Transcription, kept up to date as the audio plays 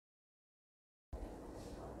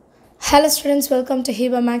Hello students, welcome to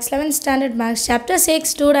Hiba Max 11th Standard Max Chapter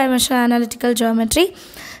 6 2-dimensional analytical geometry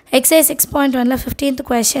Exercise 6.1 la 15th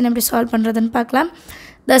question எப்படி solve பண்றதுன்னு பார்க்கலாம்.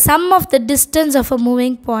 The sum of the distance of a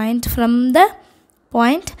moving point from the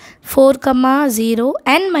point 4, 0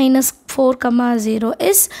 and minus 4, 0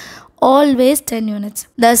 is always 10 units.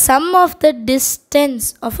 The sum of the distance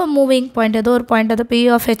of a moving point ஏதோ ஒரு point அது P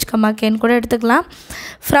of H, K ன்னு கூட எடுத்துக்கலாம்.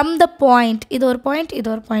 From the point இது ஒரு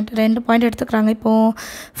point ரெண்டு point எடுத்துக்கறாங்க. இப்போ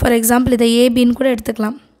for example இதை AB ன்னு கூட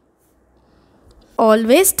எடுத்துக்கலாம்.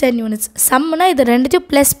 Always 10 units. Sumனா இது ரெண்டுத்தையும்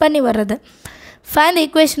plus பண்ணி வர்றது. Find the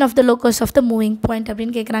equation of the locus of the moving point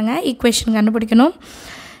அப்படினு கேக்குறாங்க. equation கண்டுபிடிக்கணும்.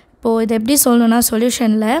 இப்போ இது எப்படி சொல்லணும்னா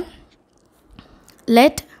சொல்யூஷன்ல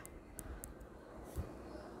let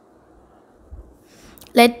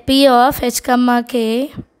P of H, K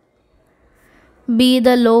be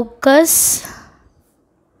the locus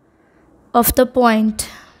of the point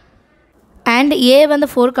and A வந்து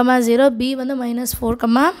 4, 0 B வந்து minus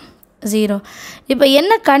 4, 0. இப்போ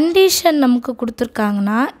என்ன கண்டிஷன் நமக்கு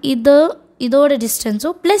கொடுத்துருக்காங்கன்னா இதோட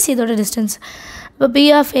டிஸ்டன்ஸும் ப்ளஸ் இதோட டிஸ்டன்ஸ் இப்போ P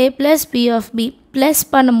of A plus P of B plus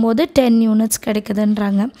பண்ணும்போது 10 யூனிட்ஸ்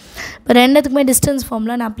கிடைக்குதுன்றாங்க. இப்போ ரெண்டுத்துக்குமே டிஸ்டன்ஸ்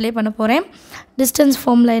ஃபார்முலா நான் அப்ளை பண்ண போகிறேன். டிஸ்டன்ஸ்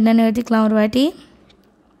ஃபார்முலா என்னென்னு எழுதிக்கலாம் ஒரு வாட்டி.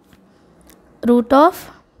 root of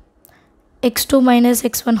x2 minus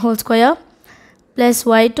x1 whole square plus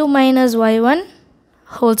y2 minus y1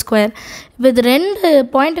 whole square. இப்போ இது ரெண்டு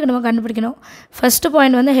பாயிண்ட்டுக்கு நம்ம கண்டுபிடிக்கணும். ஃபர்ஸ்ட்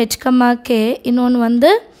பாயிண்ட் வந்து h, k, இன்னொன்று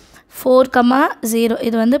வந்து 4, 0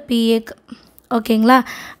 இது வந்து PAக்கு ஓகேங்களா.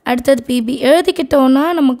 அடுத்தது PB எழுதிக்கிட்டோன்னா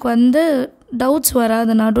நமக்கு வந்து டவுட்ஸ்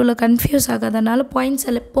வராது, நடுவில் கன்ஃபியூஸ் ஆகாதனால பாயிண்ட்ஸ்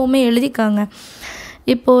எல்லாம் எப்போவுமே எழுதிக்காங்க.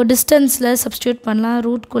 இப்போது டிஸ்டன்ஸில் சப்ஸ்டியூட் பண்ணலாம்.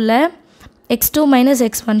 ரூட்குள்ளே x2 minus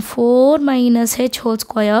x1 4 minus h whole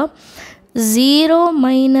square 0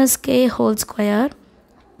 minus k whole square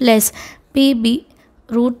plus pb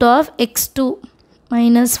root of x2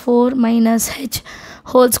 minus 4 minus h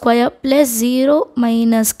whole square plus 0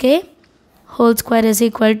 minus k whole square is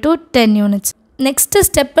equal to 10 units. next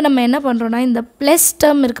step நம்ம என்ன பண்ணுறோன்னா இந்த plus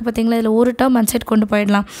term இருக்குது பார்த்தீங்களா, இதில் ஒரு term அன்சைட் கொண்டு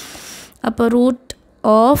போயிடலாம். அப்போ root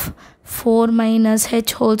of 4 minus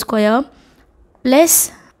h whole square plus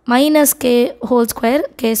minus k whole square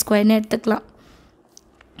k square ன்னு எடுத்துக்கலாம்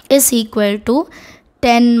is equal to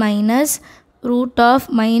 10 minus root of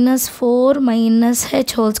minus 4 minus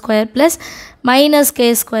h whole square plus minus k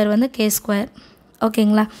square வந்து k square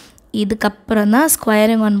ஓகேங்களா. இதுக்கப்புறம் தான்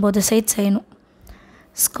squaring on both sides செய்யணும்.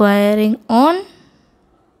 Squaring on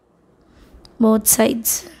both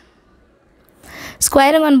sides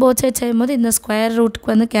squaring on both side செய்யும்போது இந்த square ரூட்டுக்கு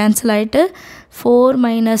வந்து கேன்சல் ஆகிட்டு 4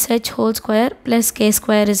 minus h whole square plus k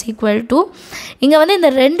square is equal to இங்கே வந்து இந்த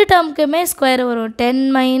ரெண்டு டேர்முக்குமே ஸ்கொயர் வரும். 10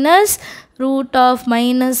 minus root of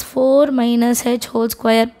minus 4 minus h whole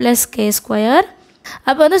square plus k square.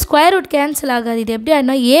 அப்போ வந்து ஸ்கொயர் ரூட் கேன்சல் ஆகாது. இது எப்படி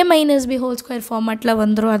ஆகினா a minus b whole square ஃபார்மேட்டில்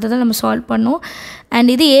வந்துடும். அதை தான் நம்ம சால்வ் பண்ணோம்.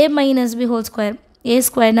 அண்ட் இது a minus b whole square a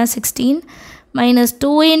ஸ்கொயர்னா 16 minus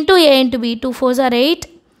 2 into a into b 2 4s are 8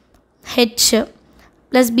 h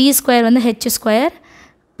plus b square வந்து h square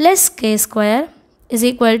plus k square is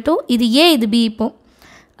equal to இது a இது b. இப்போ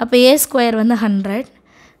அப்போ a square வந்து 100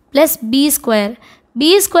 plus b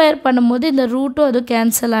square பண்ணும்போது இந்த ரூட்டும் அது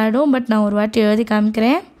cancel ஆகிடும். பட் நான் ஒரு வாட்டி எழுதி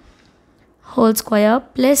காமிக்கிறேன். whole square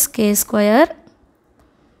plus k square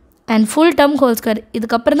and full term whole square.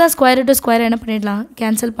 இதுக்கப்புறம் தான் ஸ்கொயர் டு ஸ்கொயர் என்ன பண்ணிடலாம்,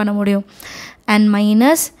 கேன்சல் பண்ண முடியும். and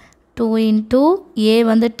minus 2 into a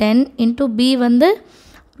வந்து 10 into b வந்து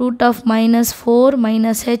root of minus 4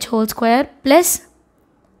 minus h whole square plus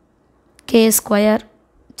k square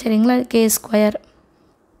சரிங்களா, k square.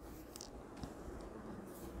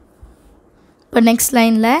 இப்போ நெக்ஸ்ட்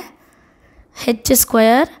லைனில் h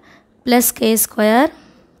square plus k square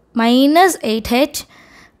minus 8h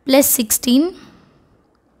plus 16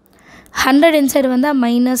 100 inside வந்தால்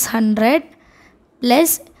minus 100 plus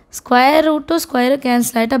square route square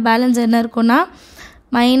cancel ஆகிட்டா balance என்ன இருக்குன்னா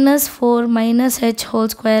minus 4 minus h whole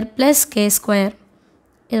square plus k square.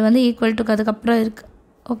 இது வந்து equal to அதுக்கப்புறம் இருக்குது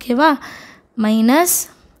ஓகேவா. minus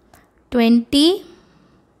 20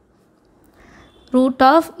 root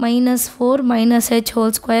of minus 4 minus h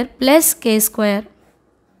whole square plus k square.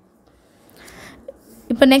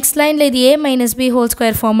 இப்போ நெக்ஸ்ட் லைனில் இது a minus b whole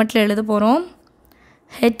square ஃபார்மெட்டில் எழுத போகிறோம்.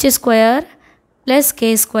 h square plus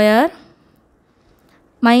k square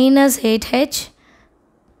minus 8h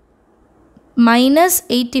minus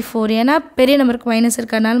 84 ஏன்னா பெரிய நம்பருக்கு மைனஸ்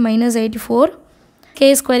இருக்கிறதுனால minus 84 k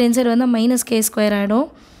square இன்சைட் வந்து minus k square ஆகிடும்.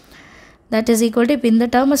 that is equal to இப்போ இந்த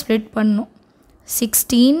டேர்மை ஸ்ப்ளிட் பண்ணணும்.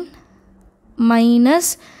 16 minus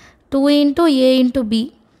 2 into a into b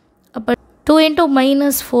அப்போ 2 into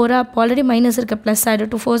minus 4 அப்போ ஆல்ரெடி மைனஸ் இருக்க ப்ளஸ்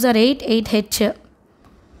ஆகிடும். 2 4s are 8 8h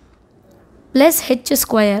plus h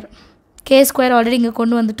square k square already இங்கே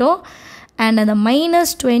கொண்டு வந்துட்டோம். And அந்த minus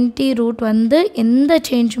 20 root வந்து எந்த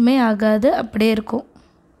சேஞ்சுமே ஆகாது, அப்படியே இருக்கும்.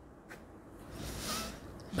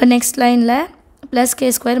 இப்போ நெக்ஸ்ட் லைனில் plus K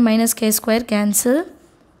square minus K square cancel.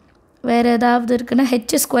 வேறு ஏதாவது இருக்குன்னா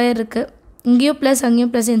ஹெச் ஸ்கொயர் இருக்குது, இங்கேயும் ப்ளஸ்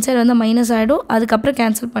அங்கேயும் ப்ளஸ் இன்சைட் வந்து மைனஸ் ஆகிடும், அதுக்கப்புறம்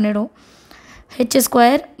கேன்சல் பண்ணிவிடும். H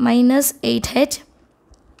square minus 8h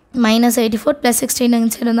minus 84 plus 16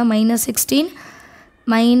 inside வந்து minus 16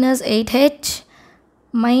 minus 8h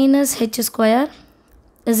minus H square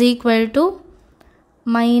is equal to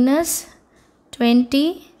minus 20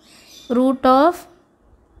 root of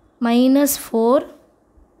minus 4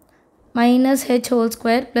 minus h whole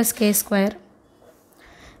square plus k square.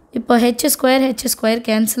 இப்போ h square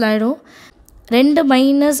cancel ஆகிடும். ரெண்டு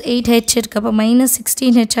minus 8h இருக்கு, அப்போ minus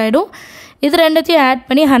 16h ஆகிடும். இது ரெண்டுத்தையும் add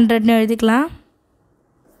பண்ணி 100ன்னு எழுதிக்கலாம்.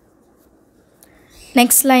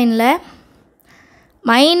 நெக்ஸ்ட் லைனில்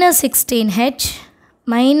minus 16h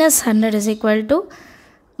minus 100 is equal to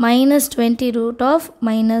minus 20 root of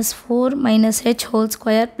minus 4 minus h whole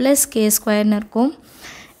square plus k square இருக்கும்.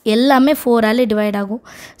 எல்லாமே 4ஆல் டிவைட் ஆகும்.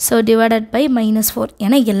 ஸோ டிவைடட் பை minus 4,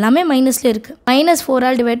 ஏன்னா எல்லாமே மைனஸில் இருக்குது. minus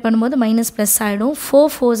 4ஆல் டிவைட் பண்ணும்போது மைனஸ் ப்ளஸ் ஆகிடும். 4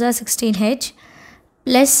 4s are 16h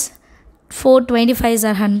plus 4 25s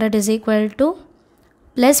are 100 is equal to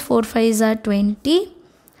plus 4 5s are 20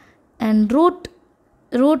 and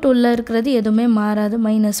root உள்ளே இருக்கிறது எதுவுமே மாறாது.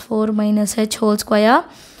 minus 4 minus h whole square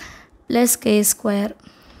plus k square.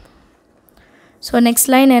 So next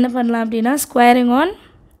line என்ன பண்ணலாம் அப்படின்னா ஸ்கொயரிங் ஆன்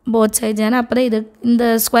both sides, ஏன்னா அப்போ தான் இந்த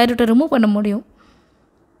ஸ்கொயர் ரூட்டை ரிமூவ் பண்ண முடியும்.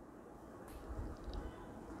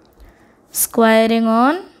 Squaring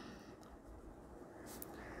on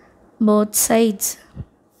both sides.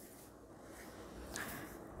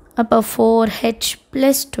 அப்போ 4h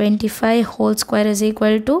plus 25 whole square is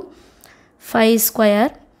equal to 5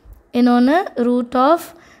 square. இன்னொன்று root of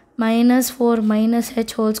minus 4 minus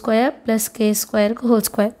h whole square plus k square whole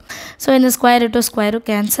square. So in the square root of square root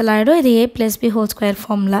cancel ஆகிடும். இது a plus b whole square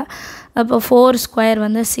formula. அப்போ 4 square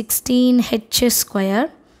வந்து 16h square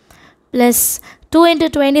plus 2 into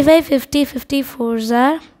 25 50 54s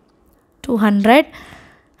are 200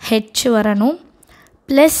 h வரணும்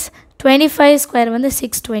plus 25 square வந்து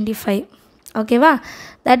 625. ஓகேவா?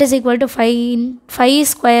 that is equal to 5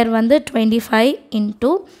 square வந்து 25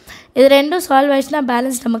 into இது ரெண்டும் சால்வ் ஆயிடுச்சுன்னா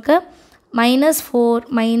பேலன்ஸ் நமக்கு minus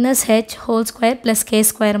 4 minus h whole square plus k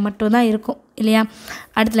square மட்டும் தான் இருக்கும் இல்லையா?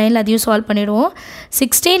 அடுத்த லைனில் அதையும் சால்வ் பண்ணிவிடுவோம்.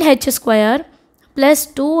 16h square plus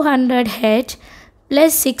 200h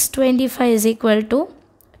plus 625 is equal to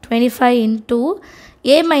 25 into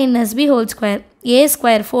a minus b whole square. a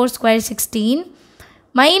square 4 square 16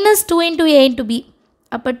 minus 2 into a into b.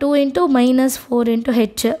 அப்போ 2 into minus 4 into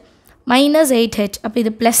h minus 8h. அப்போ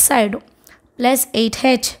இது ப்ளஸ் ஆகிடும். ப்ளஸ்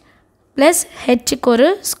 8h ப்ளஸ் ஹெச்சுக்கு ஒரு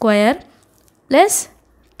square plus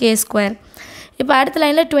K square. இப்போ அடுத்த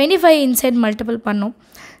லைனில் 25 inside multiple பண்ணும்.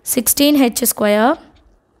 16h square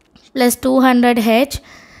plus 200h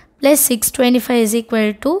plus 625 is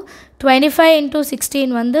equal to 25 into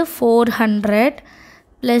 16 வந்து 400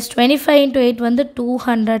 ப்ளஸ் 25 இன்ட்டு 8 வந்து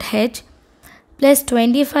 200h plus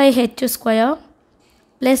 25h square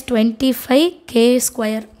plus 25k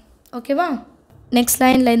square. ஓகேவா? நெக்ஸ்ட்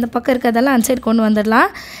லைனில் இந்த பக்கம் இருக்கிறதெல்லாம் அன்சைட் கொண்டு வந்துடலாம்.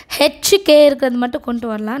 ஹெச்கே இருக்கிறது மட்டும் கொண்டு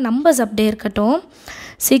வரலாம். நம்பர்ஸ் அப்படியே இருக்கட்டும்.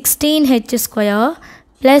 16h square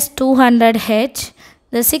plus 200h.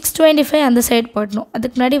 இந்த 625 அந்த சைடு போடணும்.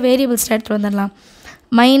 அதுக்கு முன்னாடி வேரியபிள்ஸ் எடுத்துகிட்டு வந்துடலாம்.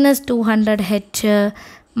 Minus 200h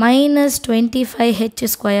minus 25h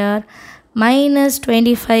square minus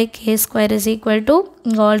 25k square is equal to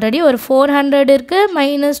இங்கே ஆல்ரெடி ஒரு 400 இருக்குது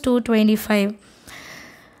minus 225.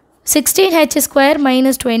 16h square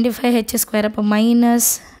minus 25h square. அப்போ minus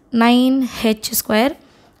 9h square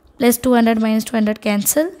plus 200 minus 200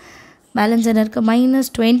 cancel. balance என்ன இருக்குது minus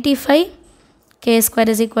 25k square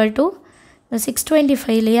is equal to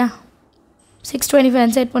 625 இல்லையா? 625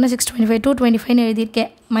 answer போனால் 625 225 எழுதியிருக்கேன்.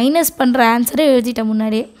 Minus பண்ணுற ஆன்சரை எழுதிட்டேன்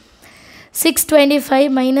முன்னாடியே. 625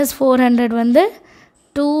 minus 400 வந்து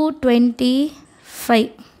 225.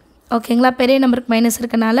 ஓகேங்களா? பெரிய நம்பருக்கு மைனஸ்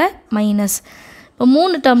இருக்கனால மைனஸ். இப்போ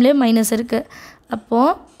 3 டேர்ம்லேயும் மைனஸ் இருக்குது.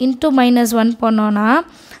 அப்போது இன்ட்டு minus 1 போனோன்னா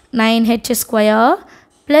 9h square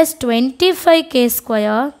plus 25k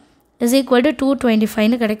square is equal to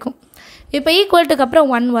 225ன்னு கிடைக்கும். இப்போ ஈக்குவல்ட்டுக்கு அப்புறம்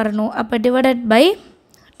 1 வரணும். அப்போ டிவைடட் பை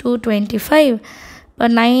 225. இப்போ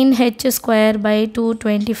 9h square by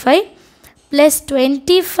 225 plus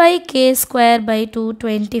 25k square by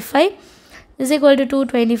 225 is equal to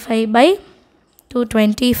 225 by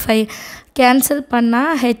 225. Cancel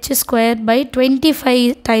பண்ணால் h square by 25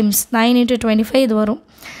 times 9 into 25 இது வரும்.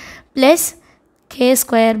 Plus k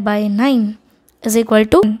square by 9 is equal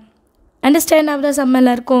to understand of the some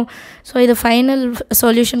எல்லாம் இருக்கும். ஸோ இது final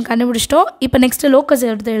solution கண்டுபிடிச்சிட்டோம். இப்போ next locus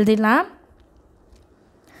எடுத்து எழுதிடலாம்.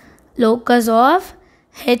 Locus of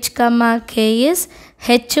h, k is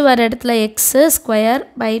h வர இடத்துல x square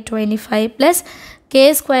by 25 plus k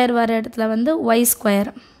square வர இடத்துல வந்து y square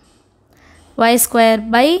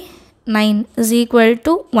by 9 is equal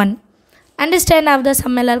to 1. Understand of the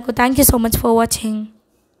sum எல்லாருக்கும். Thank you so much for watching.